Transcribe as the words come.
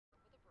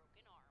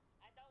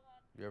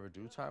You ever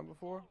do time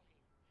before?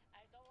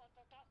 I don't want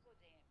to talk with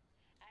him.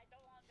 I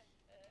don't want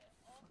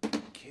to...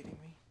 Are you kidding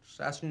me?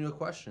 Just asking you a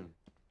question.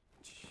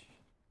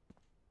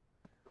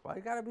 Why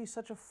you gotta be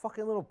such a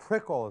fucking little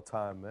prick all the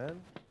time,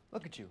 man?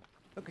 Look at you.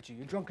 Look at you.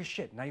 You're drunk as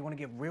shit. Now you want to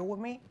get real with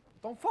me?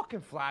 Don't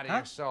fucking flatter Huh?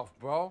 yourself,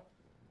 bro.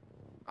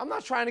 I'm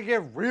not trying to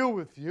get real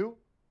with you.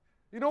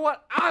 You know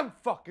what? I'm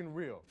fucking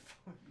real.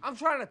 I'm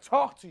trying to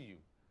talk to you,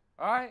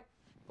 all right?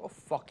 Go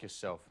fuck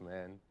yourself,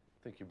 man.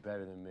 Think you're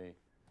better than me.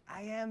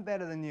 I am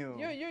better than you.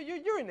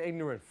 You're an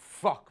ignorant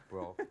fuck,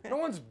 bro. No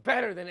one's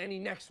better than any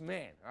next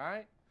man, all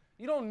right?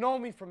 You don't know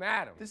me from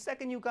Adam. The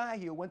second you got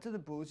here, went to the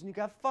booze and you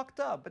got fucked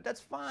up, but that's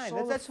fine.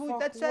 So That's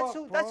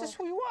just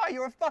who you are.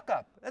 You're a fuck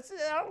up. That's it.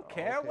 I don't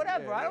care. Okay,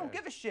 Whatever. yeah, I don't yeah.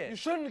 give a shit. You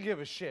shouldn't give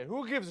a shit.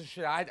 Who gives a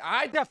shit?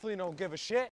 I definitely don't give a shit.